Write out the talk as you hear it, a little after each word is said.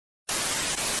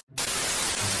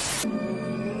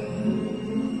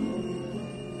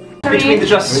between the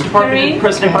Justice Department and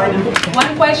President Biden?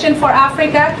 One question for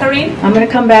Africa, Corinne. I'm going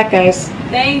to come back, guys.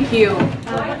 Thank you.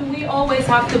 Why do we always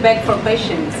have to beg for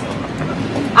questions?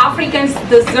 Africans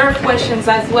deserve questions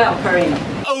as well, Corinne.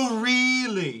 Oh,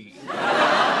 really?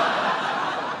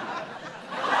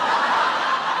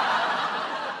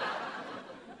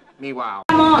 Meanwhile.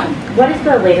 Come on. What is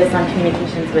the latest on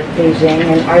communications with Beijing,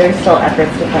 and are there still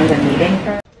efforts to fund a meeting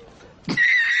for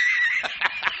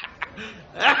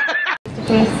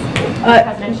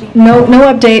No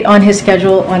update on his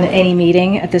schedule on any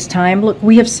meeting at this time. Look,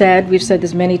 we've said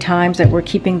this many times that we're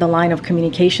keeping the line of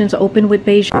communications open with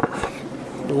Beijing.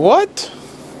 What?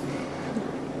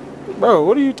 Bro,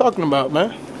 what are you talking about, man?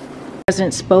 The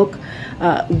President spoke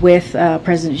with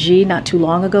President Xi not too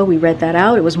long ago. We read that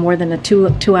out. It was more than a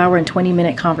two-hour and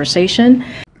 20-minute conversation.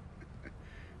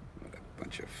 What a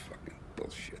bunch of fucking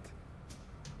bullshit.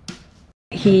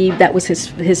 That was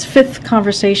his fifth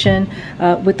conversation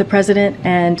with the president,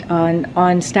 and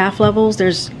on staff levels,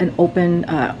 there's an open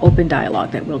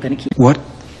dialogue that we're going to keep. What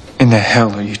in the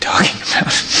hell are you talking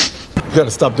about? You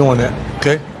gotta stop doing that,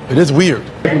 okay? It is weird.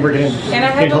 And I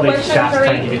have a question,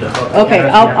 Corinne. Okay,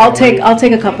 I'll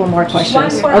take a couple more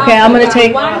questions. Okay, I'm gonna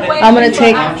take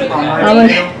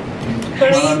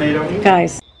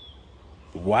guys.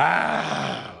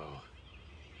 Wow.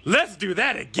 Let's do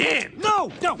that again.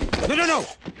 No. Go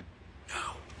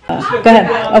ahead.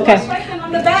 Okay.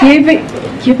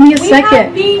 Give me a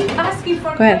second. We have been asking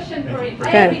for questions for it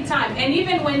every time, and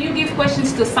even when you give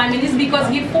questions to Simon, it's because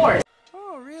he forced.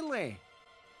 Oh, really?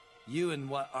 You in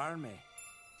what army?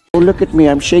 Oh, look at me,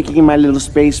 I'm shaking in my little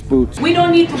space boots. We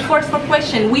don't need to force for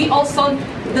question. We also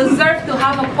deserve to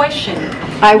have a question.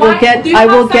 I will get. Do you have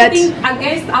something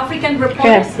against African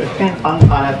reporters? On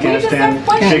Afghanistan.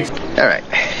 All right,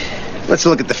 let's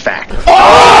look at the facts.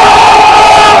 Oh!